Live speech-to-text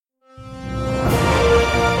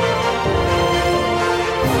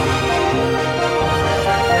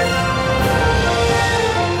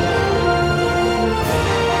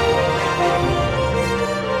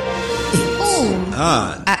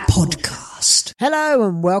Hello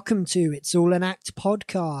and welcome to It's All an Act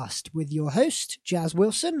podcast with your host, Jazz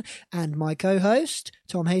Wilson, and my co-host,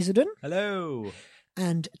 Tom Hazelden. Hello.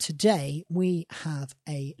 And today we have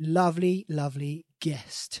a lovely, lovely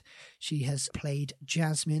guest. She has played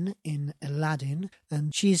Jasmine in Aladdin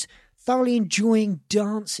and she's thoroughly enjoying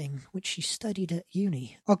dancing, which she studied at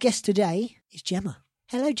uni. Our guest today is Gemma.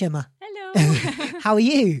 Hello, Gemma. Hello. How are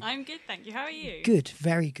you? I'm good, thank you. How are you? Good,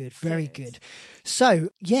 very good, very good. So,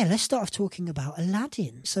 yeah, let's start off talking about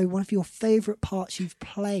Aladdin. So, one of your favourite parts you've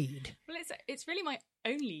played. Well, it's really my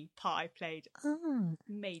only part I played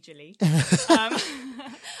majorly.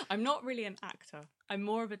 I'm not really an actor. I'm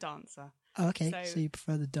more of a dancer. Oh, okay, so you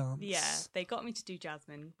prefer the dance. Yeah, they got me to do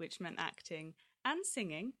Jasmine, which meant acting and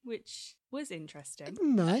singing, which was interesting.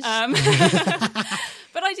 Nice.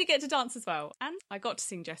 But I did get to dance as well. And I got to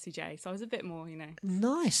sing Jessie J, so I was a bit more,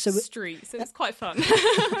 nice. So street. So it was quite fun.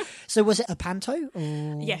 So was it a panto?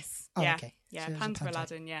 Or... Yes. Oh, yeah. okay. Yeah, So it was a panto panto.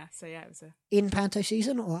 Aladdin, yeah. So yeah, it was a... In panto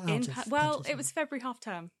season or out of Well, panto season? it was February half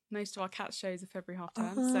term. Most of our Cats shows are February half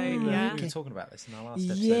term. Oh, so We yeah. were talking about this in our last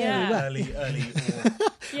episode. Yeah. Early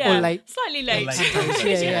Yeah, Or late. slightly or late. late.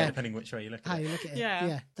 Yeah, yeah. Depending which way you look How at you it. look at it.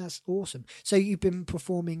 Yeah. That's awesome. So you've been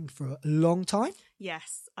performing for a long time?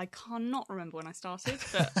 Yes, I cannot remember when I started,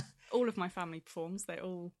 but all of my family performs.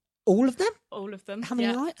 All of them? All of them. How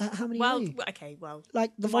many? Yeah. How many? Well, are you? okay, well,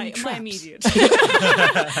 Like the Von my Trapps? immediate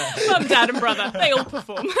mum, dad, and brother. They all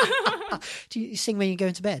perform. Do you sing when you go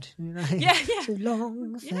into bed? Yeah, yeah. So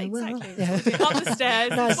long, Yeah, farewell. exactly. Yeah. Up the stairs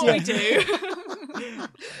Nice, before we yeah. do.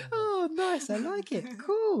 Oh, nice. I like it.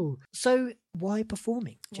 Cool. So why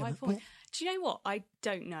performing, Why Gemma? perform? Do you know what? I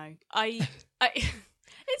don't know.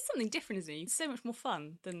 It's something different, isn't it? It's so much more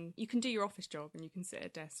fun than you can do your office job and you can sit at a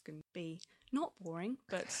desk and be not boring,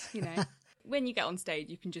 but when you get on stage,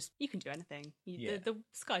 you can do anything. Yeah. The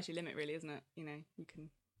sky's your limit, really, isn't it? You can.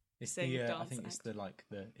 It's sing, the dance, I think and it's act.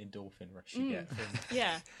 the endorphin rush you get from.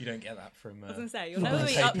 Yeah. You don't get that from. I was going to say, you'll from never the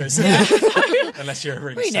be up. papers. Yeah. Unless you're a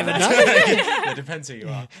really. We never sad- know. It depends who you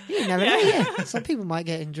are. You never know. Yeah, some people might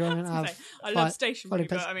get enjoyment out of. I love stationery,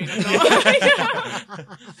 but following I mean, I'm not.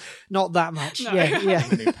 Not that much. No. Yeah.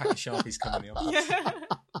 The new pack of Sharpies coming in the office. Yeah.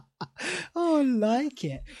 Oh, I like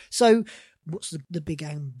it. So, what's the big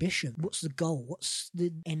ambition? What's the goal? What's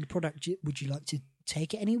the end product? Would you like to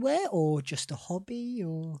take it anywhere, or just a hobby?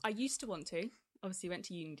 Or I used to want to. Obviously, went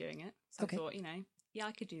to uni doing it. So Okay. I thought, yeah,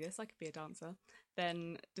 I could do this. I could be a dancer.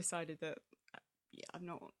 Then decided that, I'm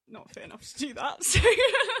not fit enough to do that. So,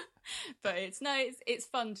 but it's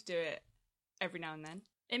fun to do it every now and then.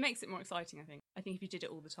 It makes it more exciting, I think. I think if you did it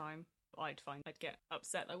all the time, I'd get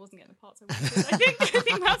upset that I wasn't getting the parts I wanted. I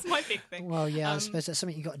think that's my big thing. well, yeah, I suppose that's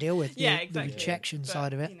something you got to deal with. Yeah, the exactly. rejection But,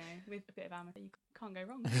 side of it. With a bit of amateur, you can't go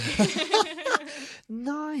wrong.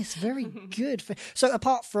 Nice, very good. So,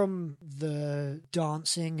 apart from the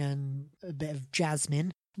dancing and a bit of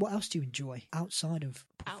Jasmine, what else do you enjoy outside of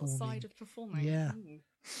performing? Outside of performing, Yeah. Ooh,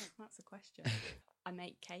 that's a question. I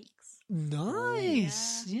make cakes.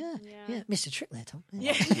 Nice, Yeah, yeah. yeah. Missed a trick there, Tom.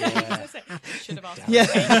 Yeah, Yeah. should have asked. Yeah.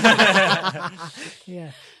 Yeah.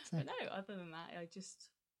 Yeah. So, But no, other than that, I just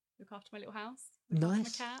look after my little house. Look after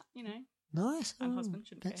Nice. my cat, nice. and Oh, husband,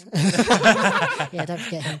 shouldn't forget that's- yeah, don't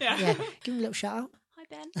forget him. Yeah. Yeah. Give him a little shout out. Hi,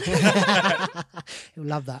 Ben. He'll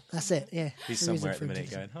love that. That's it. Yeah. He's The reason somewhere at for the him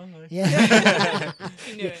to minute listen. going, hi. Yeah.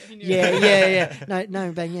 He knew it. He knew yeah. it.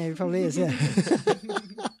 No, Ben. Yeah, he probably is. Yeah.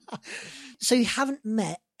 So you haven't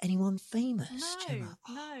met anyone famous, Gemma?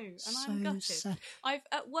 No, and So I'm gutted. sad.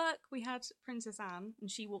 At work we had Princess Anne, and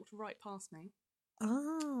she walked right past me.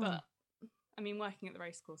 Oh. But I mean, working at the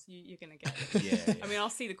racecourse, you're going to get it. Yeah. I mean, I'll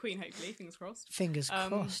see the Queen hopefully. Fingers crossed. Fingers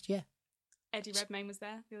crossed. Yeah. Eddie Redmayne was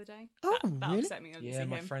there the other day. Oh, that really? upset me. I didn't Yeah, see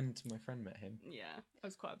my him. friend met him. Yeah, I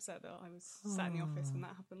was quite upset that I was sat in the office when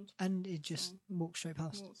that happened. And it just walked straight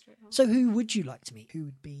past. Walked straight past. So who would you like to meet? Who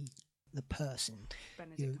would be the person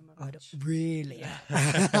Benedict I'd Cumberbatch. really?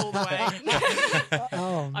 Yeah. All the way.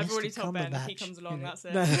 Oh, I've Mr. already told Ben if he Cumberbatch, comes along, you know. that's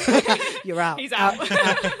it. You're out. He's out.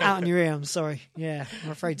 out on your ear. I'm sorry. Yeah,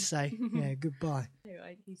 I'm afraid to say. Yeah, goodbye. No,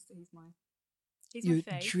 he's my Your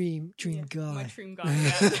fave. dream Yeah, guy. My dream guy.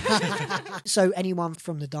 Yeah. So, anyone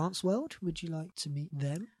from the dance world? Would you like to meet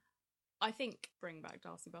them? I think bring back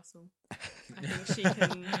Darcy Bustle. I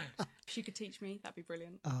think she could teach me. That'd be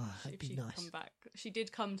brilliant. Oh, that'd If be she could nice. come back. She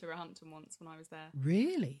did come to Roehampton once when I was there,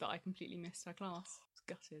 Really? but I completely missed her class. I was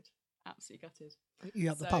gutted. Absolutely gutted. You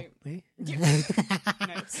at the So- pub, were you?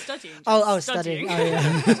 No, studying. Studying. Oh,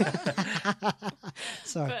 yeah.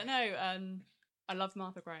 Sorry. But no, I loved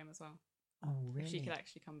Martha Graham as well. Oh, If she really? could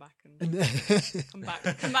actually come back and And- come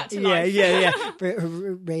back to yeah, life. yeah.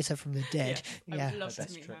 Raise her from the dead. I Yeah. would love Her to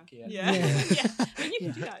best meet trick, her. yeah. Yeah. Yeah. Yeah. I mean, you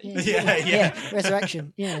can do that. You can do Yeah. that. Yeah.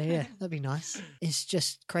 Resurrection. Yeah, that'd be nice. It's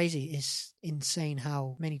just crazy. It's insane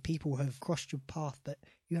how many people have crossed your path, but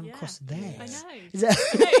you haven't Yeah. crossed theirs. I know. Is that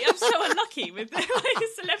I know. I'm so unlucky with like,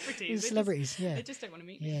 celebrities. celebrities? They Yeah, just don't want to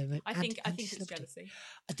meet me. yeah. But I think it's anti-celebrity. jealousy.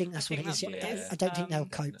 I think that's I what think it is. that's what Yeah. it is. I don't think they'll Um,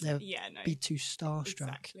 cope. They'll Yeah, no. be too starstruck.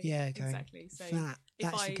 Exactly. Yeah, going. Exactly. So That if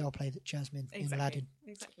that's the I- girl played Jasmine in Exactly. Aladdin.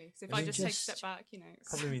 Exactly. So if I I mean, just take a just- step back, it's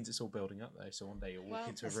Probably means it's all building up though. So one day you'll walk Well,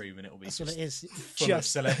 into a that's- room and it'll be That's just what it is. full of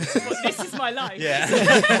Just celebrities. well, this is my life.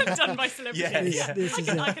 Yeah. Done by celebrities. Yeah, this is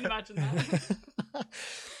I it. can imagine that.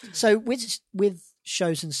 So with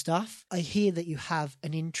shows and stuff, I hear that you have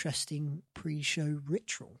an interesting pre-show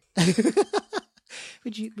ritual.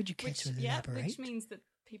 would you care to elaborate? which means that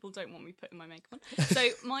people don't want me putting my makeup on. So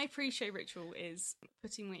my pre-show ritual is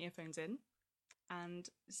putting my earphones in and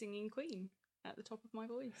singing Queen at the top of my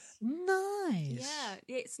voice. Nice. Yeah,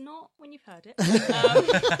 it's not when you've heard it. As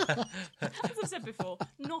I've said before,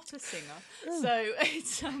 not a singer. So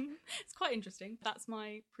it's quite interesting. That's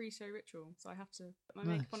my pre-show ritual. So I have to put my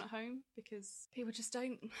makeup on at home because people just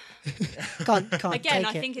don't. Can't Again, take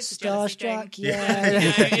I it. think it's a jealousy Starstruck. thing.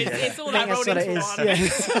 Yeah. You know, it's all I that think rolled that's into what one. it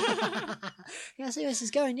is. Yeah, I see where this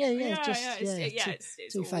is going. Yeah, It's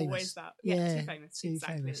too always famous. that. Yeah, Yeah, too famous. too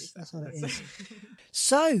exactly. famous. That's what it So- is.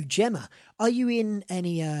 So, Gemma, are you in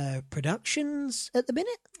any productions at the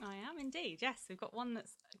minute? I am indeed. Yes, we've got one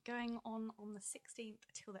that's going on the 16th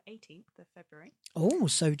till the 18th of February. Oh,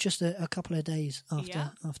 so just a couple of days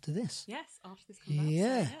after this. Yes, after this comes out.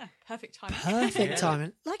 Yeah. So, perfect timing. Perfect Yeah.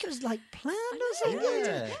 timing. Like it was like planned or something.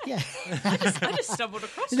 Yeah. Yeah. I just stumbled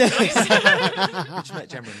across you guys. We just met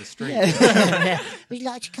Gemma in the street. Yeah. Would you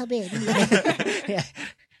like to come in? Yeah.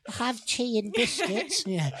 Have tea and biscuits.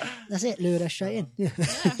 Yeah. That's it. Lured us straight in. Yeah.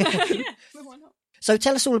 Yeah, well, why not? So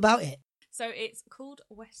tell us all about it. So it's called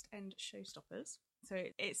West End Showstoppers. So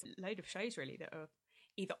it's a load of shows really that are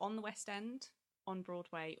either on the West End, on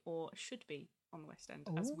Broadway, or should be on the West End,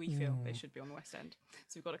 as we feel they should be on the West End.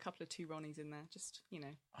 So we've got a couple of 2 Ronnies in there, just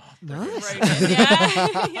Nice. wrote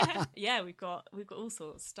it. Yeah. We've got all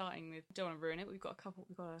sorts. Starting with, don't want to ruin it. We've got a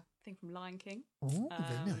thing from Lion King. Oh,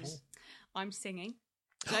 very nice. I'm singing.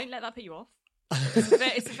 Don't let that put you off.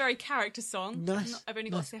 It's a very character song. Nice. I've only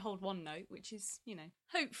got to hold one note, which is,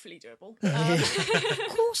 hopefully doable.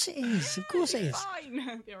 Of course it is. Of course it is.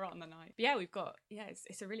 Fine. Be alright on the night. But yeah,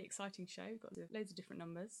 it's a really exciting show. We've got loads of different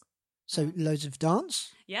numbers. So loads of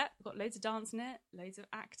dance. Yeah, we've got loads of dance in it, loads of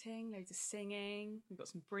acting, loads of singing. We've got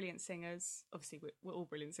some brilliant singers. Obviously, we're all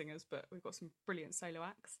brilliant singers, but we've got some brilliant solo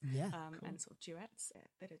acts. Yeah. And sort of duets, a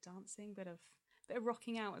bit of dancing, bit of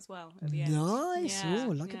rocking out as well at the end. Nice. Yeah,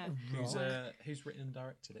 Oh, like yeah. it. Who's written and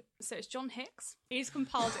directed it? So it's John Hicks. He's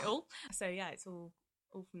compiled it all. So yeah, it's all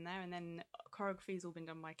from there. And then choreography's all been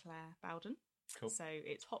done by Claire Bowden. Cool. So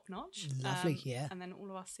it's top notch. Lovely, yeah. And then all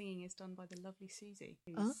of our singing is done by the lovely Susie.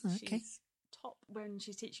 Oh, okay. She's top when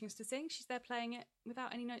she's teaching us to sing. She's there playing it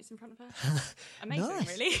without any notes in front of her. Amazing, Nice.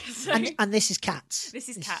 really. So, And this is Cats. this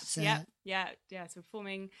is Cats. Yeah. So we're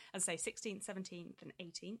performing, as I say, 16th, 17th, and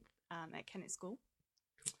 18th at Kennett School.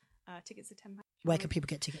 Tickets are £10. Where can people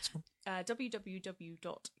get tickets from?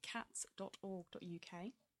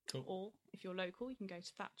 www.cats.org.uk. Cool. Or if you're local, you can go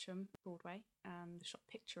to Thatcham Broadway and the shop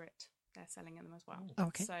Picture It. They're selling them as well. Oh,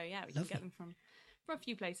 okay. So yeah, we Lovely. can get them from a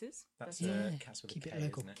few places. That's But, Yeah, Cats with keep a it K,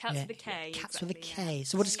 local. isn't it? Cats Yeah. with a K. Cats with a exactly, K. yeah.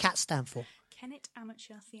 So what does CAT stand for? Kennett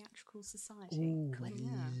Amateur Theatrical Society. Ooh, I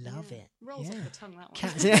Yeah, love yeah. it. Rolls Yeah. off the tongue, that one.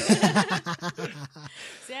 Cats. So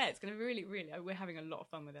yeah, it's going to be really, really. We're having a lot of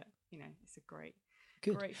fun with it. It's a great,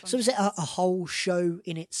 Good. great fun. So is it show. a whole show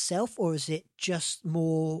in itself, or is it just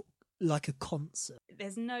more like a concert?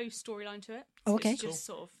 There's no storyline to it. Oh, So okay. It's just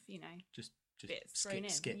sort of, Just bits thrown in.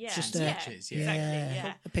 skits Yeah, and yeah. sketches. Exactly,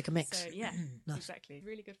 yeah. A pick a mix. So yeah, Nice. exactly.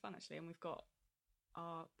 Really good fun actually, and we've got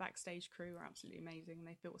our backstage crew are absolutely amazing, and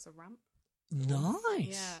they've built us a ramp. Nice.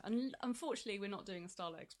 Yeah, and unfortunately, we're not doing a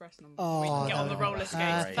Starlight Express number. Oh, We can get on no. the roller skates.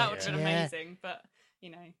 Right, That would have been yeah. amazing, but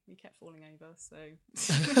we kept falling over, so That's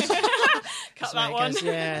cut the way that it one. goes.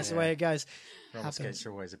 Yeah, that's the way it goes. Roller Happens. skates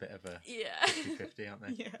are always a bit of a Yeah, 50-50, aren't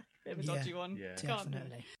they? yeah, bit of a Yeah. dodgy one. Yeah. Can't-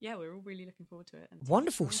 Definitely. Yeah, we're all really looking forward to it. And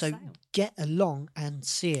Wonderful. it's on So sale. get along and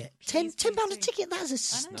see it. Please, £10 a please do. ticket. That's a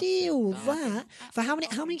I know. steal. Nothing. That for how many?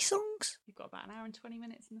 Absolutely How many nothing. songs? You've got about an hour and 20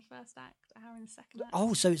 minutes in the first act, an hour in the second act.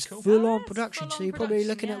 Oh, so it's Cool. full on Yes, production. So full-on you're probably production,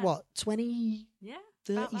 looking at yeah. what 20, Yeah,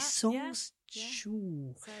 30 about that, songs. yeah.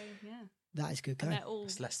 Sure. So yeah, That is good And going. they're all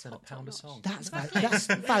It's less than top, £1 a top song. That's Exactly. that's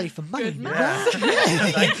value for money. Good man. maths.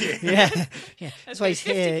 Thank you. Yeah, yeah. That's why he's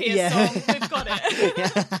 50p here. a Yeah, song, we've got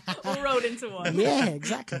it. All rolled into one. yeah,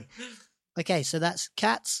 exactly. Okay, so that's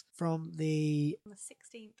Cats from the On the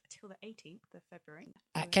 16th till the 18th of February.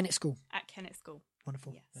 at Kennet School. At Kennet School.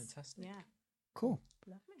 Wonderful, Yes. Fantastic. Yeah. cool,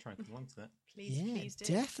 Lovely. Try and come along to that. Please, Yeah, please do.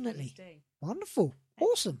 definitely. Please do. wonderful,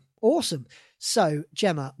 awesome. So,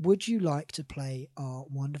 Gemma, would you like to play our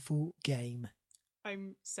wonderful game?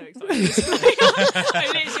 I'm so excited.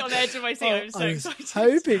 I'm literally on the edge of my seat. I'm so I was excited.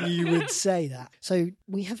 hoping you would say that. So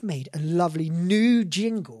we have made a lovely new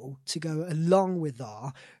jingle to go along with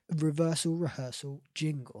our reversal rehearsal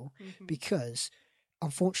jingle Mhm. because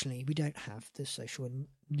unfortunately we don't have the social and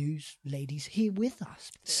news ladies here with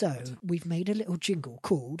us. So we've made a little jingle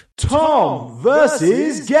called Tom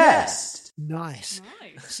versus Guest. Nice.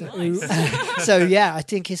 Nice. So, Nice. so yeah, I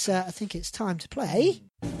think it's time to play.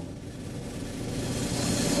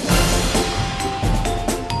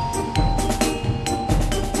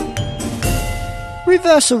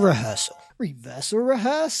 Reversal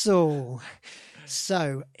rehearsal.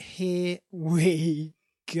 So here we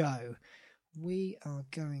go. We are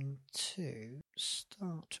going to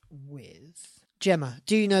start with Gemma.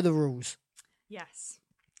 Do you know the rules? Yes.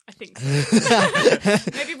 I think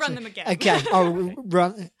so. Maybe run them again. Okay, I'll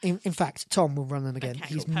run. In fact, Tom will run them again.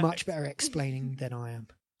 Okay, He's cool, much perfect. better at explaining than I am.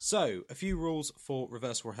 So, a few rules for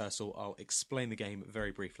reversal rehearsal. I'll explain the game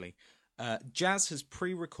very briefly. Jazz has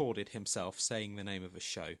pre-recorded himself saying the name of a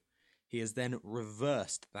show. He has then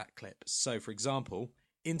reversed that clip. So, for example,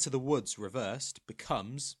 Into the Woods reversed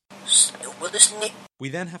becomes... We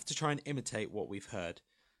then have to try and imitate what we've heard.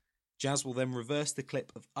 Jazz will then reverse the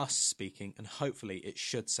clip of us speaking, and hopefully it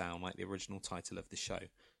should sound like the original title of the show.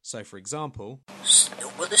 So, for example,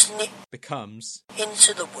 becomes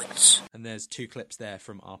Into the Woods. and there's 2 clips there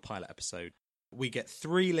from our pilot episode. We get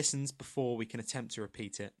 3 listens before we can attempt to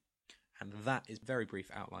repeat it, and that is a very brief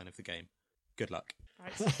outline of the game. Good luck.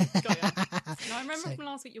 Right. Got ya. No, I remember So- from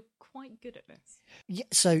last week you're quite good at this.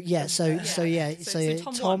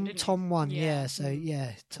 Tom won. Yeah. Yeah, so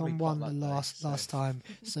yeah, Tom got won that the though, last so time.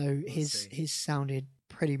 So his see. sounded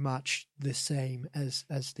pretty much the same as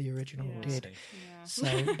the original Yeah. did. Yeah.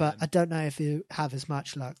 So, but I don't know if you have as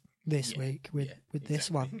much luck this Yeah, week with yeah, this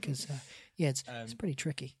exactly. one because it's pretty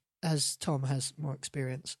tricky. As Tom has more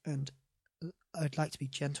experience, and I'd like to be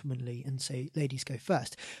gentlemanly and say ladies go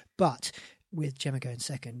first, but with Gemma going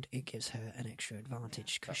second, it gives her an extra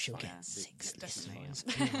advantage because that's she'll fine. get Yeah, 6 definitely,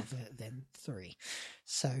 listeners yeah. rather than 3.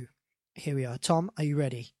 So here we are. Tom, are you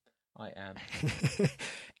ready? I am.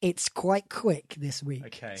 It's quite quick this week,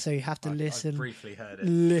 Okay. so you have to I've listen. briefly heard it.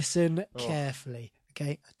 Listen Oh. carefully.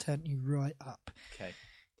 Okay, I turn you right up. Okay.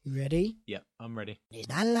 You ready? Yep, I'm ready.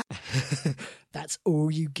 That's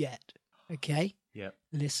all you get. Okay. Yep.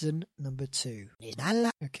 Listen number 2.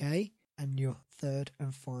 Okay, and your third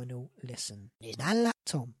and final listen.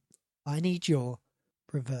 Tom, I need your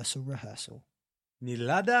reversal rehearsal.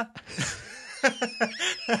 Nilada?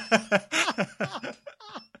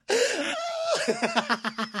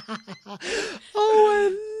 Oh,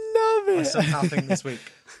 I love I it. somehow think this week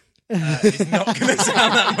it's not going to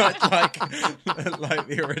sound that much like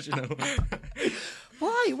the original.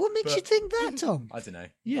 Why? What makes But- you think that, Tom? I don't know.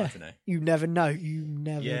 Yeah. I don't know. You never know. You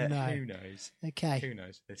never Yeah, know. who knows? Okay. Who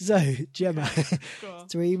knows? So, Gemma, Go on.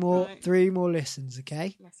 three more listens,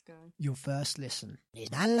 okay? Let's go. Your first listen.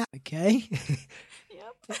 Okay?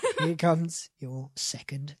 Yep. Here comes your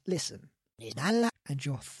second listen. And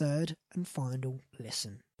your third and final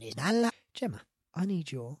listen. Gemma, I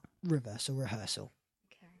need your reversal rehearsal.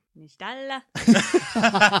 Okay. Nishtalla.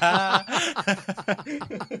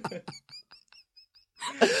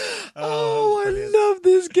 Oh, brilliant. I love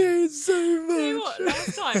this game so much. Do you know what?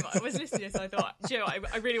 Last time I was listening to this, I thought, do you know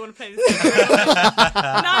what? I really want to play this game.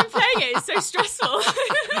 Now I'm playing it. It's so stressful.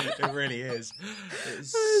 It really is.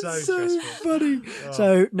 It's It's so so stressful. funny. Oh.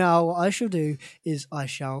 So now what I shall do is I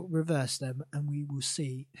shall reverse them and we will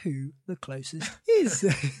see who the closest is.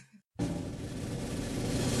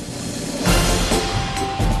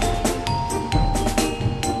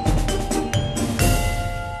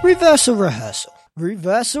 Reversal rehearsal.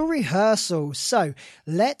 Reversal rehearsal. So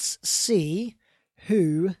let's see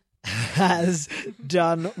who has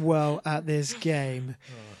done well at this game.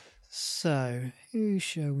 So, who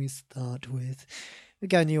shall we start with? We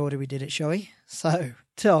go in the order we did it, shall we? So,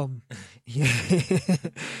 Tom, you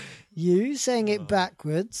saying it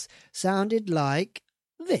backwards sounded like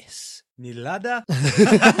this. Nilada?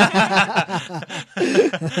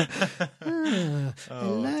 I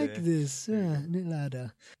Oh, like dear. this.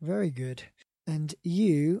 Nilada. Very good. And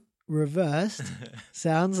you reversed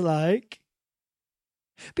sounds like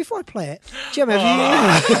Before I play it, Gemma,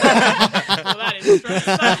 Well, that is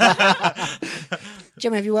stressful.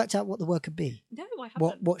 Gemma, have you worked out what the word could be? No, I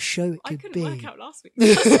haven't. What show it I could couldn't be? work out last week.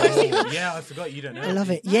 Yeah, I forgot you don't know. I love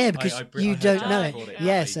it. No. Yeah, because I you heard don't you know record it. it.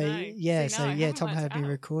 Yeah, No. so No. yeah, See, so no, I yeah, haven't Tom worked heard it me out.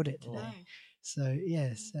 record it today. No. So yes,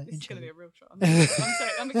 This is going to interesting. be a real trot.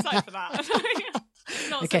 I'm excited for that.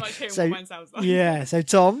 Not Okay, so much hearing so- what mine sounds like. Yeah, so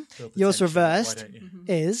Tom, Build the yours tension, why reversed don't you?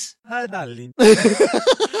 is. Hi, darling.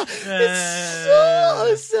 It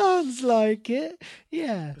sort of sounds like it.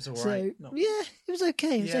 Yeah. It was all so right. Not- yeah, it was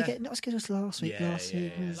okay. It was Yeah. okay. Not as good as last week. Yeah, last yeah,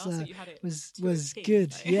 week yeah. was Last week you had it was to a was T,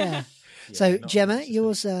 good. so. Yeah. Yeah, So not Gemma, much to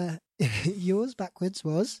yours yours backwards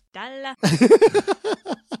was Dalla.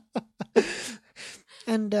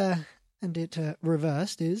 and it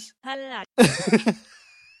reversed is Dalla.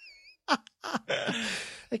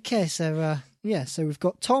 okay. So yeah, so we've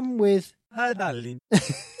got Tom with Hi, darling.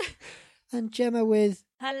 and Gemma with.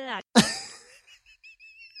 Dalla.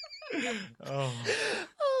 Oh,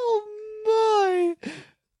 Oh my!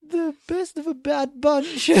 The best of a bad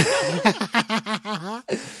bunch.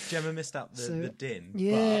 Gemma missed out the, So, the din.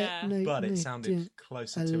 yeah, no, but no, it sounded didn't.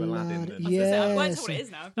 closer to Aladdin than Yeah. I won't so- what it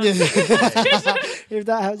is now. Yeah. That's good. If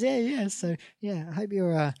that helps, yeah. So yeah, I hope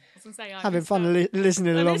you're I was gonna say, I having missed fun out.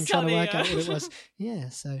 listening I along, missed trying to out work the, out what it was. Yeah.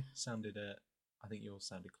 So sounded. I think yours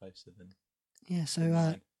sounded closer than. yeah. So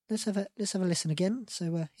mine. let's have a listen again.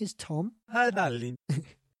 So here's Tom. Hi, darling.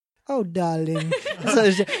 Oh darling. So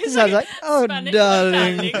it sounds like oh Spanish,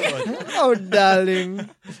 darling. darling. Oh darling.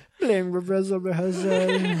 Playing reversal rehearsal.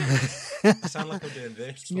 I sound like I'm doing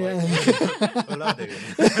this. Yeah. Like, what am I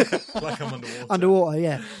doing? Like I'm underwater. Underwater,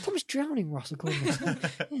 yeah. Tom's drowning, Ross, according to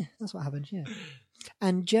this. Yeah, that's what happened, yeah.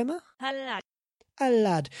 And Gemma? Dalla. A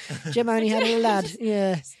lad. Gemma only had a lad,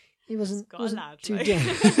 yeah. He wasn't, Got a wasn't lad, too like. young.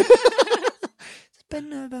 Does Ben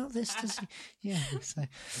know about this? Does he? Yeah, so.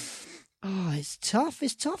 Oh, it's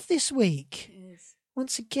tough this week. It is.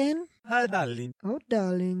 Once again, Hi, darling. oh,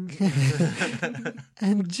 darling.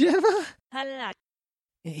 And Gemma? Dalla.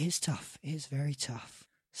 It is tough. It is very tough.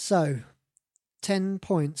 So, 10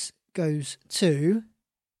 points goes to...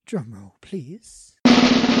 Drumroll, please.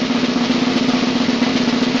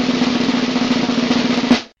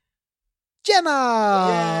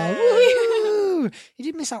 Gemma! Woo! You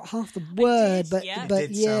did miss out half the word, but yeah. but It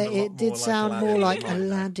did yeah, sound a lot it did more like sound more Aladdin like than mine,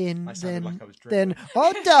 though. Aladdin I sounded than like I was than. dribbling.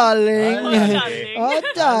 Oh, darling! Oh, darling. Oh,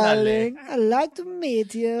 darling! I like to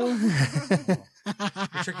meet you. The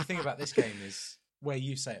tricky thing about this game is where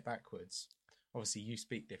you say it backwards. Obviously, you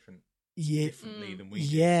speak differently than we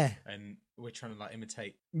do. Yeah, And we're trying to like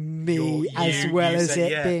imitate. me You- as you well as say-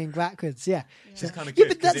 it yeah. being backwards. Yeah. Which is kind of Yeah,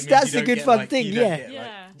 good. but 'cause it that's- means that's you a don't good get, fun like, thing, you don't yeah. get, like,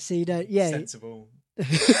 Yeah. So you don't. Yeah. sensible. So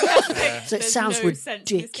it There's sounds no sense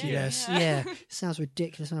to this game, ridiculous. yeah. Yeah, it sounds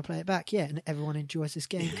ridiculous when I play it back. Yeah, and everyone enjoys this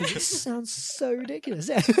game because it sounds so ridiculous.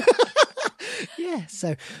 Yeah. Yeah.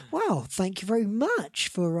 So, wow! Thank you very much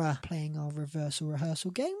for playing our reversal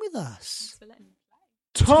rehearsal game with us. Thanks for letting me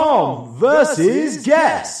play. Tom versus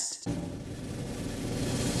guest.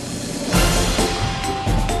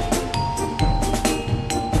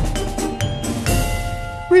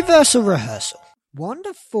 Reversal rehearsal.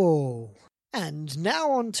 Wonderful. And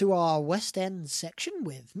now on to our West End section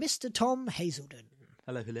with Mr. Tom Hazelden.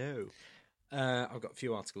 Hello, hello. I've got a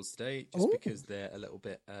few articles today, just Ooh. because they're a little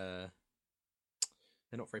bit. They're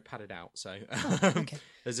not very padded out, so okay.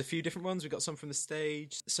 there's a few different ones. We've got some from the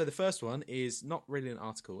stage. So the first one is not really an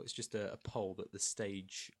article; it's just a poll that the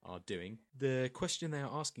stage are doing. The question they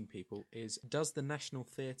are asking people is: does the National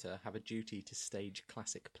Theatre have a duty to stage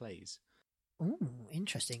classic plays? Oh,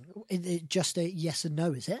 interesting. Is it just a yes and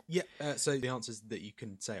no, is it? Yeah. So the answers that you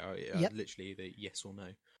can say are Yep. literally the yes or no.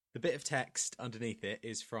 The bit of text underneath it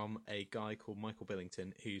is from a guy called Michael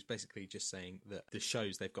Billington, who's basically just saying that the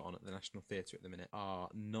shows they've got on at the National Theatre at the minute are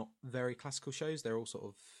not very classical shows. They're all sort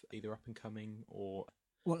of either up and coming or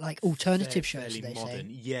What, like alternative shows, fairly they modern.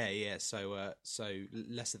 say? Yeah. So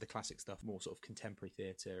less of the classic stuff, more sort of contemporary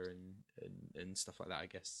theatre and stuff like that, I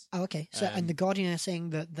guess. Oh, okay. So, and the Um, Guardian are saying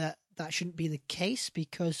that shouldn't be the case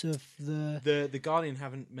because of the... The Guardian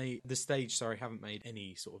haven't made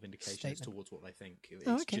any sort of indications Statement. towards what they think. It's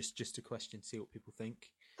Oh, okay. just a question to see what people think.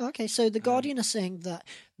 Okay, so the Guardian are saying that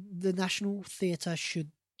the National Theatre should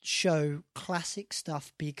show classic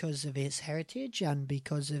stuff because of its heritage and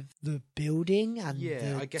because of the building and Yeah,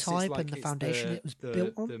 the I guess type it's like and the it's foundation it was the,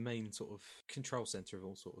 built on. The main sort of control centre of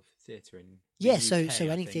all sort of theatre in Yeah, the so UK, I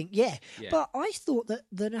anything, think. yeah. Yeah. But I thought that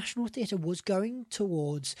the National Theatre was going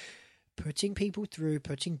towards putting people through,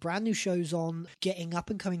 putting brand new shows on, getting up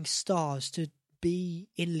and coming stars to be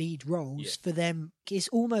in lead roles Yeah. for them. It's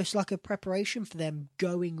almost like a preparation for them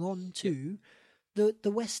going on to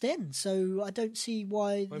the West End. So I don't see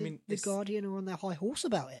why the it's- Guardian are on their high horse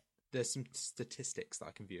about it. There's some statistics that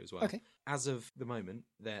I can view as well. Okay. As of the moment,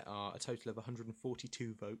 there are a total of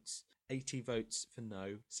 142 votes, 80 votes for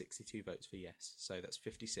no, 62 votes for yes. So that's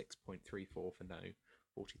 56.34 for no,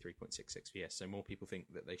 43.66 for yes. So more people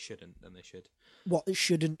think that they shouldn't than they should. What, it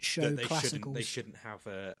shouldn't show That they classicals? shouldn't have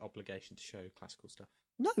an obligation to show classical stuff.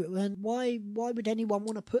 No, and why would anyone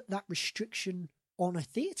want to put that restriction on a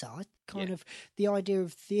theatre? The idea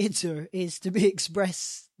of theatre is to be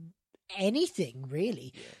express anything,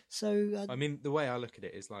 really. Yeah. So I mean, the way I look at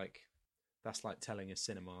it is like, that's like telling a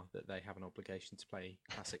cinema that they have an obligation to play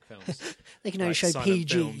classic films. they can only Like show silent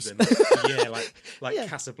films PGs. and, yeah, like Yeah.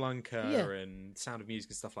 Casablanca Yeah. and Sound of Music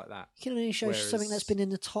and stuff like that. You can only show something that's been in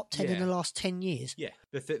the top 10 in Yeah. the last 10 years. Yeah,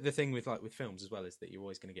 the thing with films as well is that you're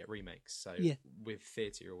always going to get remakes. So Yeah. with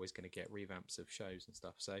theatre, you're always going to get revamps of shows and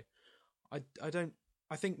stuff. So I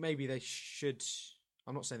think maybe they should.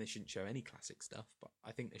 I'm not saying they shouldn't show any classic stuff, but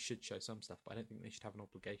I think they should show some stuff. But I don't think they should have an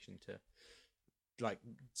obligation to, like,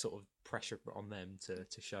 sort of pressure on them to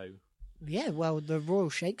show. Yeah, well, the Royal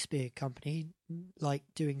Shakespeare Company, like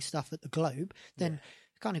doing stuff at the Globe, then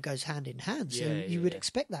it kind of goes hand in hand. So you would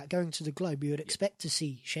expect that going to the Globe, you would expect to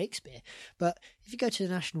see Shakespeare. But if you go to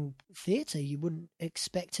the National Theatre, you wouldn't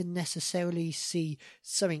expect to necessarily see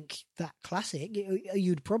something that classic.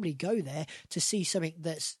 You'd probably go there to see something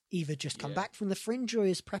that's either just come back from the Fringe or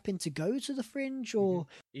is prepping to go to the Fringe, or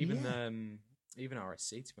Even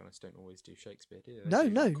RSC, to be honest, don't always do Shakespeare, do they? No, do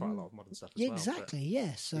no. quite a lot of modern stuff as yeah, well. exactly,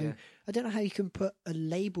 yeah. So yeah. I don't know how you can put a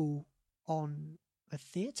label on a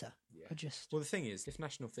theatre. Yeah. Well, the thing is, if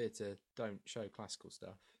National Theatre don't show classical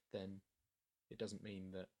stuff, then it doesn't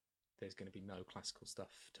mean that there's going to be no classical stuff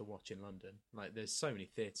to watch in London. Like, there's so many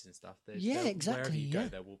theatres and stuff. Exactly. Wherever you go, Yeah.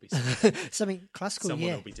 there will be something. something classical.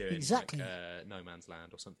 Someone will be doing exactly. like No Man's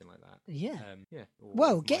Land or something like that. Yeah. Or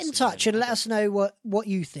Well, get in Mice touch Men. and let us know what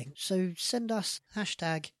you think. So send us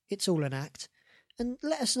hashtag It's All an Act and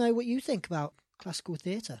let us know what you think about classical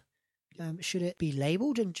theatre. Should it be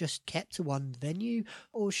labelled and just kept to one venue,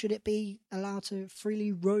 or should it be allowed to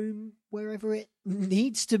freely roam wherever it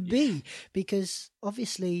needs to be? Because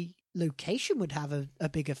obviously location would have a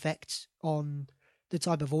big effect on the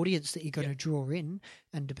type of audience that you're going to draw in,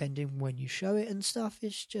 and depending when you show it and stuff,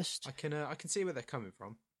 it's just... I can see where they're coming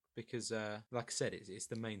from, because like I said, it's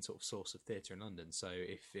the main sort of source of theatre in London. So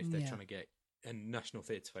if they're trying to get... And National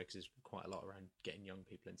Theatre focuses quite a lot around getting young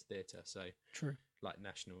people into theatre. So True. Like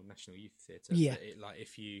National Youth Theatre. Yeah. Like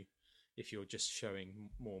if you're just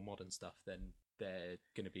showing more modern stuff, then they're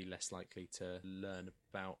going to be less likely to learn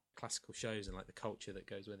about classical shows and like the culture that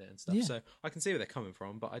goes with it and stuff. Yeah. So I can see where they're coming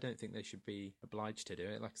from, but I don't think they should be obliged to do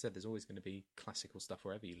it. Like I said, there's always going to be classical stuff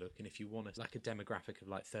wherever you look. And if you want like a demographic of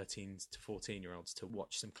like 13 to 14-year-olds to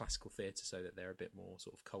watch some classical theatre so that they're a bit more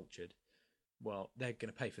sort of cultured, well, they're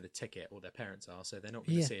going to pay for the ticket, or their parents are, so they're not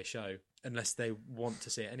going to see a show unless they want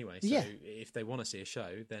to see it anyway. So if they want to see a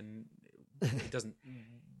show, then it doesn't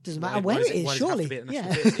matter where it is, why does surely. It have to be at the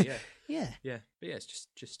National Theatre? Yeah. But yeah, it's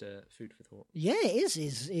just food for thought. Yeah, it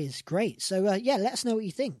is great. So let us know what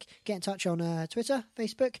you think. Get in touch on Twitter,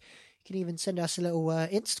 Facebook. You can even send us a little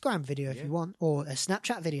Instagram video if you want, or a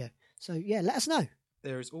Snapchat video. So yeah, let us know.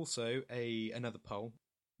 There is also another poll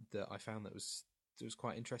that I found that was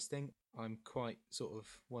quite interesting. I'm quite sort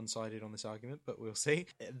of one-sided on this argument, but we'll see.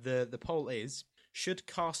 The poll is: should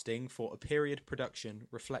casting for a period production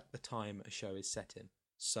reflect the time a show is set in?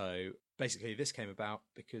 So basically this came about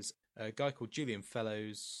because a guy called Julian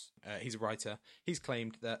Fellows, he's a writer, he's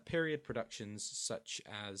claimed that period productions such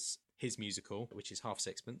as his musical, which is Half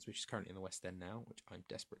Sixpence, which is currently in the West End now, which I'm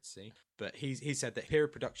desperate to see, but he said that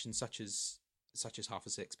period productions such as Half a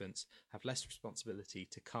Sixpence have less responsibility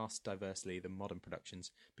to cast diversely than modern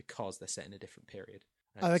productions because they're set in a different period.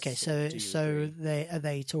 Oh, okay. So are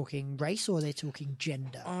they talking race, or are they talking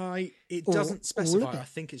gender? It doesn't specify. I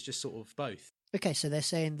think it's just sort of both. Okay, so they're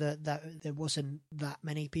saying that there wasn't that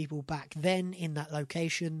many people back then in that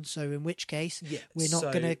location, so in which case we're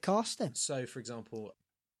not going to cast them. So, for example,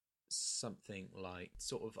 something like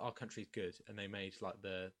sort of Our Country's Good, and they made like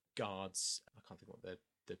the guards, I can't think what the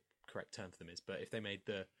correct term for them is, but if they made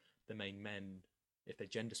the main men, if they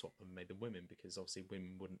gender swapped them and made them women, because obviously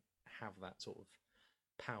women wouldn't have that sort of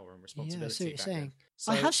power and responsibility. Yeah, I see what you're back saying. then.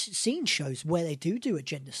 So, I have seen shows where they do a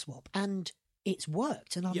gender swap, and it's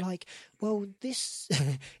worked, and I'm like, well, this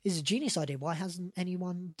is a genius idea. Why hasn't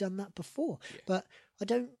anyone done that before? But I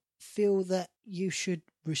don't feel that you should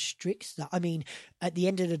restrict that. I mean, at the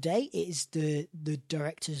end of the day, it is the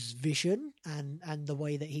director's vision, and the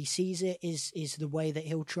way that he sees it is the way that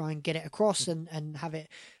he'll try and get it across and have it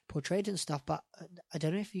portrayed and stuff. But I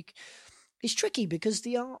don't know if you... It's tricky because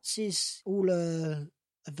the arts is all a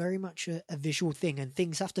very much a visual thing, and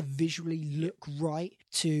things have to visually look right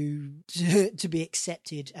to be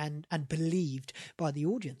accepted and believed by the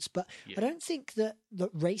audience. But I don't think that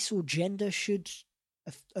race or gender should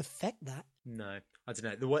affect that. No, I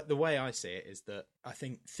don't know. The way I see it is that I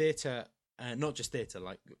think theatre, not just theatre,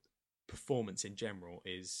 like performance in general,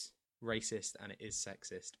 is racist and it is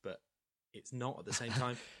sexist, but it's not at the same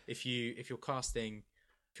time. If you're casting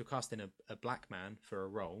a black man for a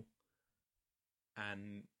role,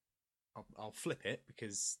 and I'll flip it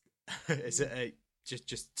because it's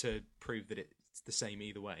just to prove that it's the same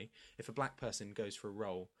either way. If a black person goes for a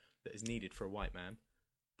role that is needed for a white man,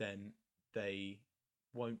 then they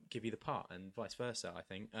won't give you the part, and vice versa, I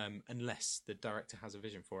think, unless the director has a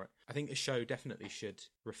vision for it. I think a show definitely should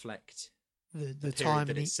reflect the time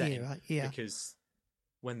that it's set in, right? Yeah. Because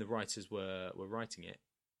when the writers were writing it,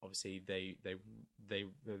 obviously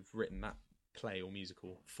they've written that play or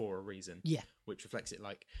musical for a reason, which reflects it.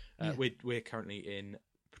 Like we're currently in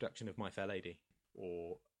production of My Fair Lady,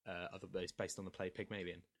 or other based on the play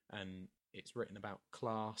Pygmalion, and it's written about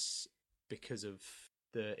class because of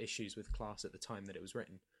the issues with class at the time that it was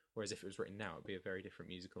written. Whereas if it was written now, it'd be a very different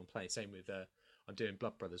musical and play. Same with I'm doing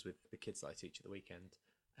Blood Brothers with the kids that I teach at the weekend,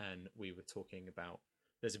 and we were talking about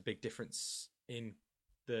there's a big difference in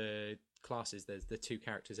the classes. There's the two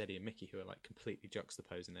characters, Eddie and Mickey, who are like completely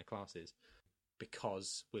juxtaposed in their classes,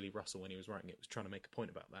 because Willie Russell, when he was writing it, was trying to make a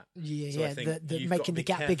point about that. The making the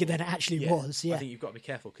gap bigger than it actually was. Yeah, I think you've got to be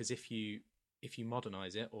careful, because if you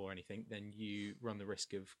modernise it or anything, then you run the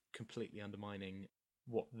risk of completely undermining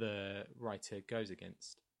what the writer goes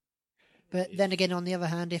against. But then again, on the other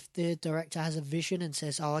hand, if the director has a vision and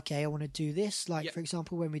says, "Oh, okay, I want to do this," like for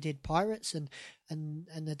example, when we did Pirates, and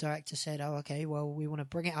the director said, "Oh, okay, well, we want to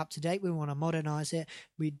bring it up to date. We want to modernise it.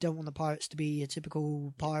 We don't want the pirates to be a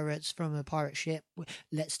typical pirates from a pirate ship.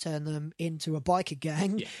 Let's turn them into a biker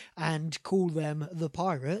gang and call them the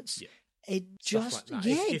Pirates." It just like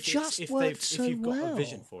it just worked so well. If you've got a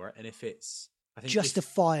vision for it, and if it's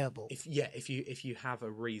justifiable, if you have a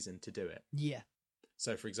reason to do it,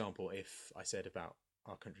 So, for example, if I said about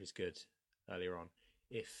Our Country's Good earlier on,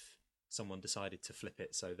 if someone decided to flip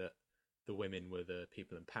it so that the women were the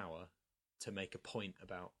people in power, to make a point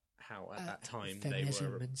about how at that time they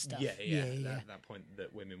were, and stuff. That point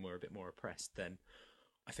that women were a bit more oppressed, then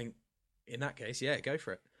I think in that case, go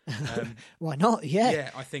for it. Why not? Yeah,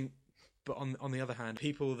 I think. But on the other hand,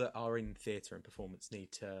 people that are in theatre and performance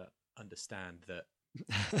need to understand that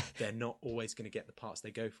they're not always going to get the parts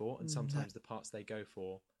they go for, and sometimes the parts they go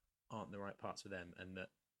for aren't the right parts for them, and that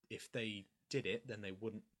if they did it, then they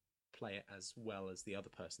wouldn't play it as well as the other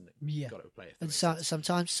person that got to play it. And so,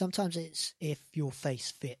 sometimes it's if your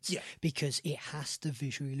face fits, because it has to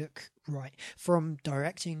visually look right. From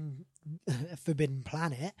directing Forbidden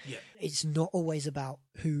Planet, it's not always about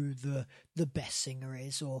who the best singer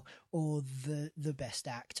is, or the best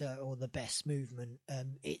actor, or the best movement.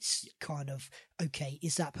 It's kind of, okay,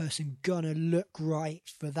 is that person gonna look right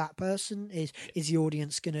for that person? Is the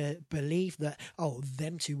audience gonna believe that, oh,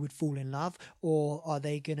 them two would fall in love, or are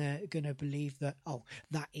they gonna believe that, oh,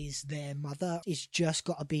 that is their mother? It's just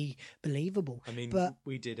got to be believable. I mean, but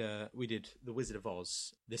we did The Wizard of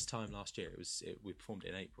Oz this time last year. We performed it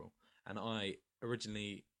in April. And I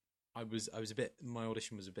originally, my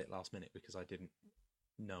audition was a bit last minute, because I didn't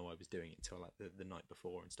know I was doing it until like the night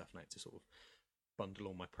before and stuff, and I had to sort of bundle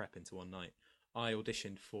all my prep into one night. I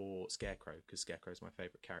auditioned for Scarecrow, because Scarecrow is my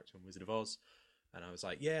favourite character in Wizard of Oz, and I was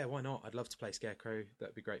like, yeah, why not? I'd love to play Scarecrow.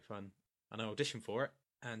 That'd be great fun. And I auditioned for it,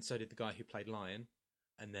 and so did the guy who played Lion.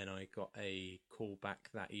 And then I got a call back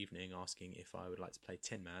that evening asking if I would like to play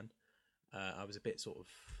Tin Man. I was a bit sort of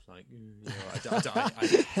like,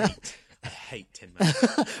 I hate Tin Man.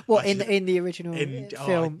 What, in the original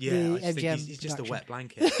film? The MGM he's just a wet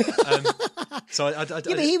blanket.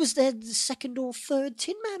 But he was their second or third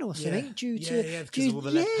Tin Man or something, due to all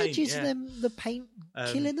the lead paint, due to the paint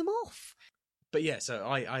killing them off. But so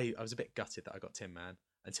I was a bit gutted that I got Tin Man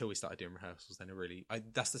until we started doing rehearsals. Then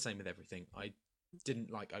that's the same with everything. I didn't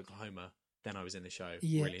like Oklahoma. Then I was in the show,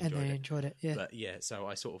 really enjoyed it. Yeah. But so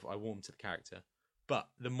I warmed to the character. But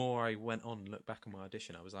the more I went on and looked back on my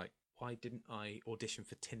audition, I was like, why didn't I audition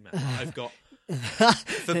for Tin Man? I've got,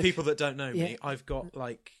 for people that don't know me, I've got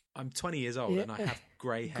I'm 20 years old and I have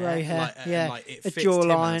grey hair. Like it fits Tin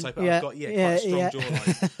Man. So I've got quite a strong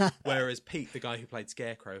jawline. Whereas Pete, the guy who played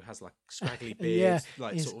Scarecrow, has like scraggly beard,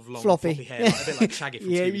 sort of long floppy hair, a bit like Shaggy from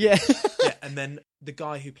Scooby-Doo. And then the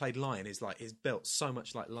guy who played Lion is built so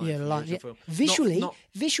much like Lion. Film.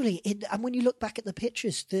 Visually, and when you look back at the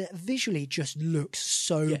pictures, visually just looks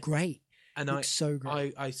so great. And Looks so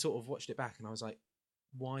great. I sort of watched it back and I was like,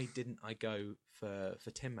 why didn't I go for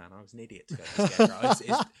Tin Man? I was an idiot to go for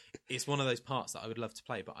Scarecrow. It's one of those parts that I would love to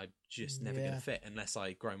play, but I'm just never going to fit unless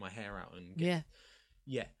I grow my hair out and get,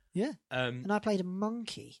 Yeah. And I played a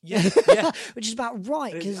monkey. Yeah. Which is about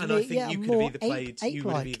right. And I think you could have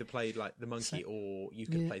ape-like. either played like the monkey, or you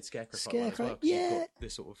could have played Scarecrow. Scarecrow, as well, 'cause you've got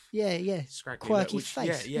this sort of scraggly quirky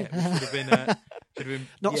face. Which would have been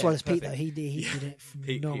not as well as Pete perfect. though. He did it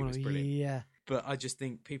Pete was phenomenally. brilliant. Yeah. But I just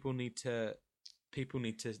think people need to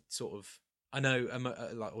sort of. I know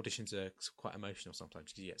like auditions are quite emotional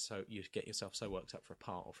sometimes because you get yourself so worked up for a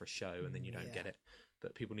part or for a show and then you don't get it.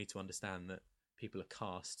 But people need to understand that people are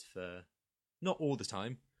cast for, not all the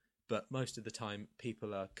time, but most of the time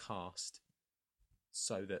people are cast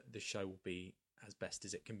so that the show will be as best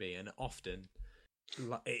as it can be. And often,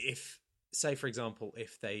 like, if, say for example,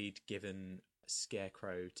 if they'd given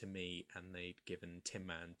Scarecrow to me and they'd given Tin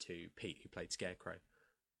Man to Pete, who played Scarecrow,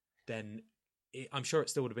 then I'm sure it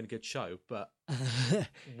still would have been a good show, but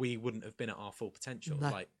we wouldn't have been at our full potential. No.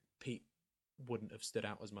 Like, Pete wouldn't have stood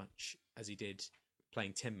out as much as he did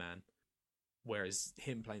playing Tin Man, whereas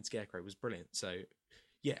him playing Scarecrow was brilliant. So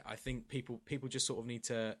yeah, I think people just sort of need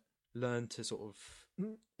to learn to sort of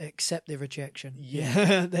accept the rejection.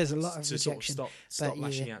 Yeah. There's a lot of to rejection. sort of stop but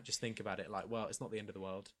lashing out. Just think about it like, well, it's not the end of the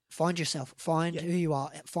world. Find yourself, find Yeah. who you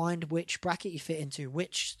are, find which bracket you fit into,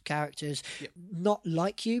 which characters Yeah. not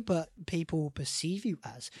like you, but people perceive you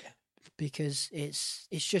as. Because it's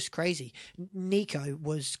just crazy. Nico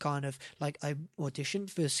was kind of like, I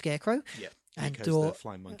auditioned for Scarecrow. Yeah. And Nico's Dor- the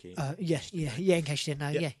flying monkey. yeah. In case you didn't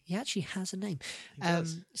know, Yeah. he actually has a name. He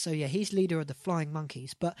does. So yeah, he's leader of the Flying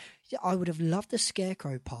Monkeys. But yeah, I would have loved the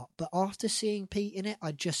Scarecrow part. But after seeing Pete in it,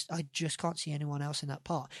 I just can't see anyone else in that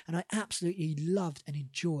part. And I absolutely loved and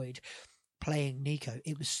enjoyed playing Nico.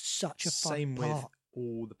 It was such a fun Same part. with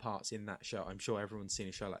all the parts in that show. I'm sure everyone's seen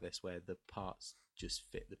a show like this where the parts just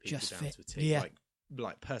fit the people Just down fit, to a T. yeah.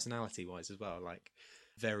 Like personality wise as well. Like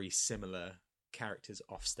very similar characters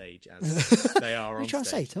off stage as they are What are on you trying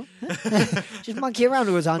stage. to say, Tom? Just monkey around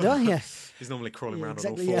all the time, don't you? He's normally crawling Yeah, around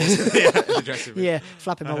exactly, on all fours. in the dressing room. Yeah,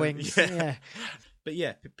 flapping my wings. yeah. Yeah. But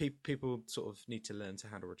yeah, people sort of need to learn to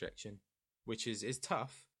handle rejection, which is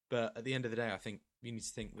tough. But at the end of the day, I think you need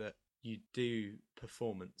to think that you do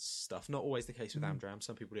performance stuff. Not always the case with Amdram.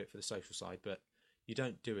 Some people do it for the social side, but you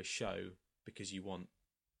don't do a show because you want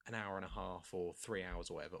an hour and a half or 3 hours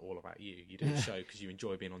or whatever all about you. You do a show because you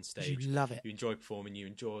enjoy being on stage. You love it. You enjoy performing. You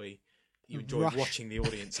enjoy rush. watching the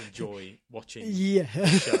audience enjoy watching Yeah. the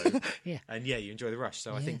show. Yeah. And yeah, you enjoy the rush.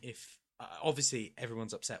 So I Yeah. think if obviously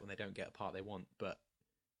everyone's upset when they don't get a part they want, but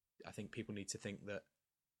I think people need to think that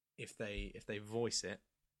if they voice it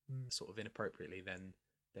sort of inappropriately, then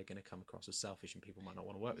they're going to come across as selfish and people might not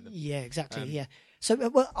want to work with them. Yeah, exactly. Yeah. So,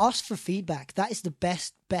 well, ask for feedback. That is the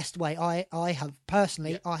best way I have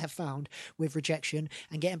personally, I have found with rejection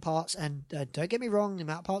and getting parts. And don't get me wrong, the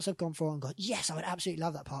amount of parts I've gone for and gone, yes, I would absolutely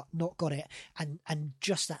love that part, not got it. And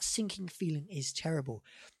just that sinking feeling is terrible.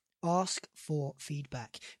 Ask for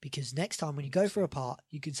feedback, because next time when you go for a part,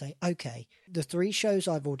 you can say, okay, the 3 shows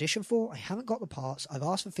I've auditioned for, I haven't got the parts, I've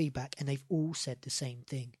asked for feedback, and they've all said the same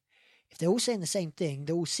thing. If they're all saying the same thing,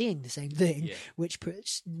 they're all seeing the same thing, which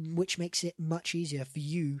makes it much easier for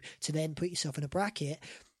you to then put yourself in a bracket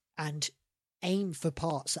and aim for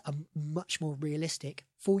parts that are much more realistic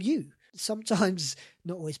for you. Sometimes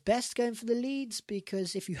not always best going for the leads,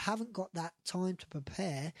 because if you haven't got that time to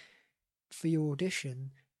prepare for your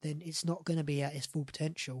audition, then it's not going to be at its full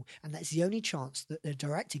potential. And that's the only chance that the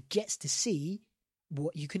director gets to see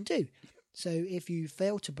what you can do. So if you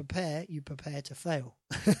fail to prepare, you prepare to fail.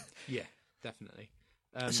 Yeah, definitely.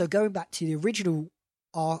 So going back to the original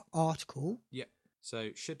article. Yeah.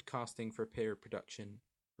 So should casting for a period production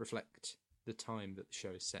reflect the time that the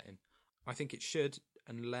show is set in? I think it should,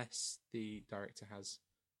 unless the director has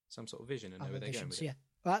some sort of vision and know where they're going with it.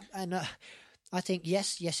 Yeah. And I think,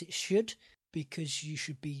 yes, it should, because you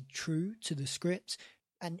should be true to the script.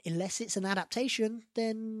 And unless it's an adaptation,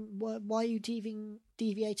 then why are you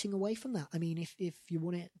deviating away from that? I mean, if you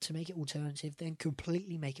want it to make it alternative, then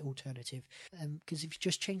completely make it alternative. Because if you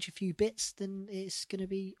just change a few bits, then it's going to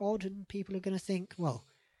be odd and people are going to think, well,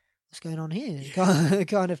 what's going on here? It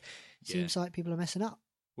kind of seems like people are messing up.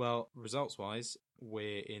 Well, results-wise,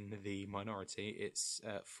 we're in the minority. It's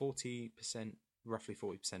 40%, roughly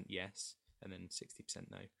 40% yes, and then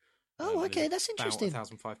 60% no. Oh, okay, that's About interesting.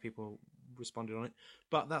 1,005 people responded on it.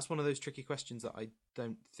 But that's one of those tricky questions that I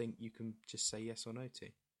don't think you can just say yes or no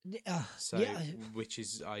to. So, which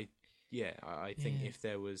is, I think if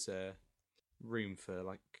there was room for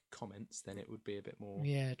like comments, then it would be a bit more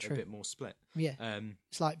true. a bit more split. Yeah.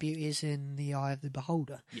 It's like beauty is in the eye of the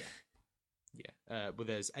beholder. Yeah. Well,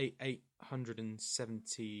 there's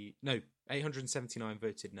 879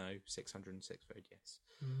 voted no, 606 voted yes.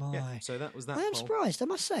 My. So that was that. I am poll. surprised, I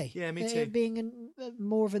must say. Yeah, me too. It being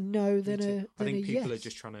more of a no than a I think people yes. are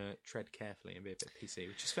just trying to tread carefully and be a bit PC,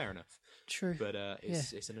 which is fair enough. True. But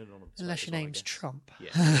it's an anonymous vote Unless as your well, I name's guess. Trump.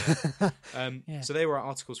 Yeah. So they were our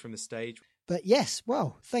articles from the stage. But yes,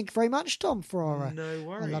 well, thank you very much, Tom, for our No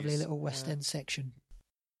worries. lovely little West End section.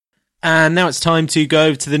 And now it's time to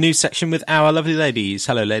go to the news section with our lovely ladies.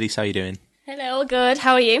 Hello, ladies. How are you doing? Hello, all good.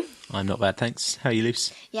 How are you? I'm not bad, thanks. How are you,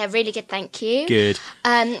 Luce? Yeah, really good, thank you. Good.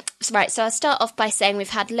 So I'll start off by saying we've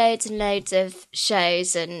had loads and loads of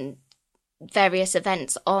shows and various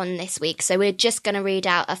events on this week, so we're just going to read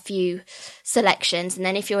out a few selections, and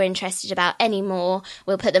then if you're interested about any more,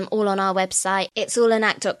 we'll put them all on our website. It's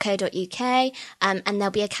allanact.co.uk, and there'll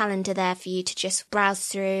be a calendar there for you to just browse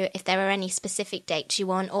through if there are any specific dates you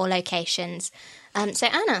want or locations. So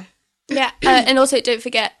Anna. Yeah, and also don't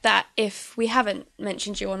forget that if we haven't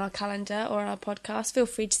mentioned you on our calendar or on our podcast, feel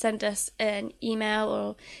free to send us an email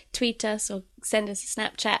or tweet us or send us a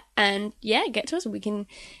Snapchat and get to us and we can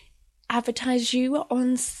advertise you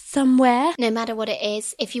on somewhere. No matter what it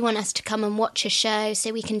is, if you want us to come and watch a show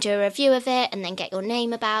so we can do a review of it and then get your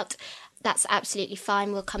name about, that's absolutely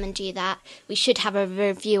fine. We'll come and do that. We should have a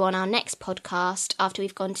review on our next podcast after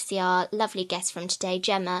we've gone to see our lovely guest from today,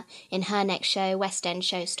 Gemma, in her next show, West End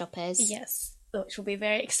Showstoppers. Yes, which will be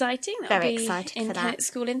very exciting. Very excited for that. In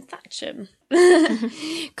school in Thatcham.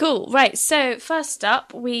 Cool. Right, so first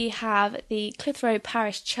up we have the Clitheroe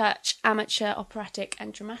Parish Church Amateur Operatic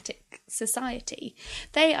and Dramatic Society.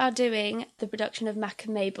 They are doing the production of Mac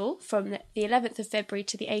and Mabel from the 11th of February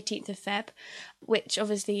to the 18th of Feb, which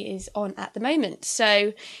obviously is on at the moment.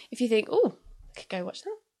 So if you think, I could go watch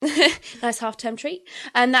that. Nice half-term treat.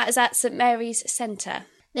 And that is at St Mary's Centre.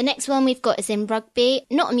 The next one we've got is in Rugby.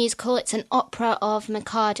 Not a musical, it's an opera of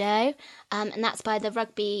Mikado, and that's by the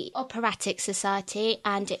Rugby Operatic Society,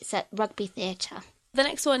 and it's at Rugby Theatre. The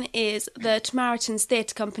next one is the Tamaritans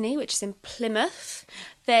Theatre Company, which is in Plymouth.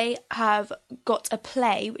 They have got a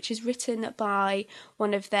play which is written by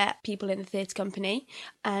one of their people in the theatre company,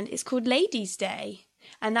 and it's called Ladies' Day.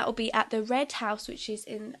 And that will be at the Red House, which is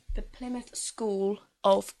in the Plymouth School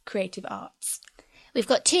of Creative Arts. We've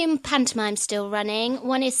got two pantomimes still running.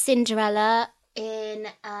 One is Cinderella in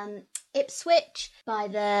Ipswich by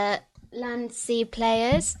the Landsea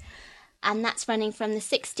Players, and that's running from the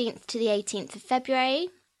 16th to the 18th of February.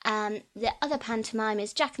 The other pantomime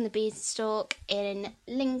is Jack and the Beanstalk in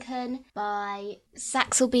Lincoln by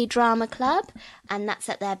Saxelby Drama Club, and that's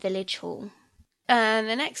at their village hall. And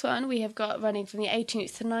the next one we have got running from the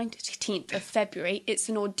 18th to 19th of February. It's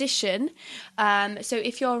an audition. So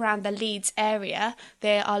if you're around the Leeds area,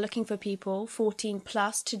 they are looking for people 14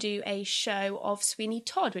 plus to do a show of Sweeney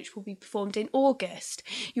Todd, which will be performed in August.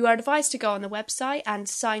 You are advised to go on the website and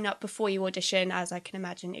sign up before you audition, as I can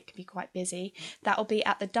imagine it can be quite busy. That will be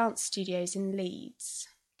at the Dance Studios in Leeds.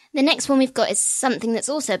 The next one we've got is something that's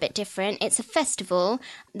also a bit different. It's a festival,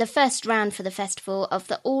 the first round for the festival of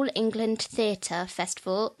the All England Theatre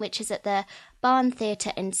Festival, which is at the Barn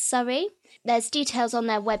Theatre in Surrey. There's details on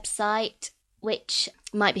their website, which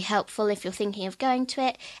might be helpful if you're thinking of going to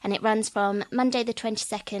it, and it runs from Monday the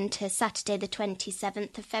 22nd to Saturday the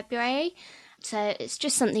 27th of February. So it's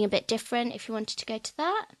just something a bit different if you wanted to go to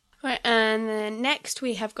that. Right, and then next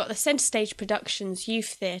we have got the Centre Stage Productions Youth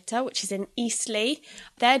Theatre, which is in Eastleigh.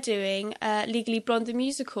 They're doing Legally Blonde the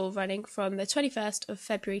Musical, running from the 21st of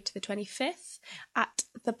February to the 25th at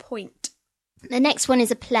The Point. The next one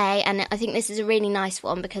is a play, and I think this is a really nice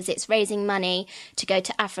one because it's raising money to go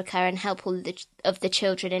to Africa and help all of the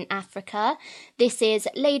children in Africa. This is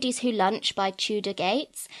Ladies Who Lunch by Tudor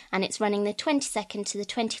Gates, and it's running the 22nd to the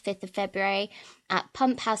 25th of February at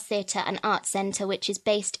Pump House Theatre and Arts Centre, which is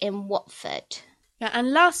based in Watford. Yeah,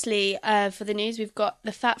 and lastly, for the news, we've got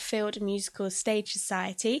the Fatfield Musical Stage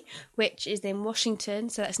Society, which is in Washington,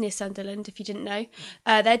 so that's near Sunderland, if you didn't know.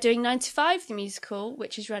 They're doing 9 to 5, the musical,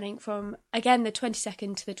 which is running from, again, the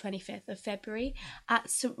 22nd to the 25th of February at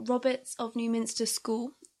St Robert's of Newminster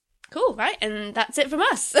School. Cool, right, and that's it from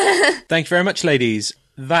us. Thank you very much, ladies.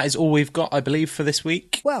 That is all we've got, I believe, for this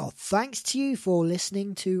week. Well, thanks to you for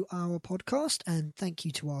listening to our podcast, and thank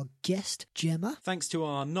you to our guest, Gemma. Thanks to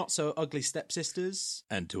our not-so-ugly stepsisters.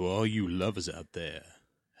 And to all you lovers out there,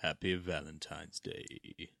 happy Valentine's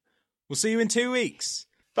Day. We'll see you in 2 weeks.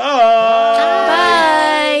 Bye!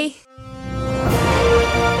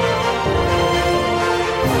 Bye!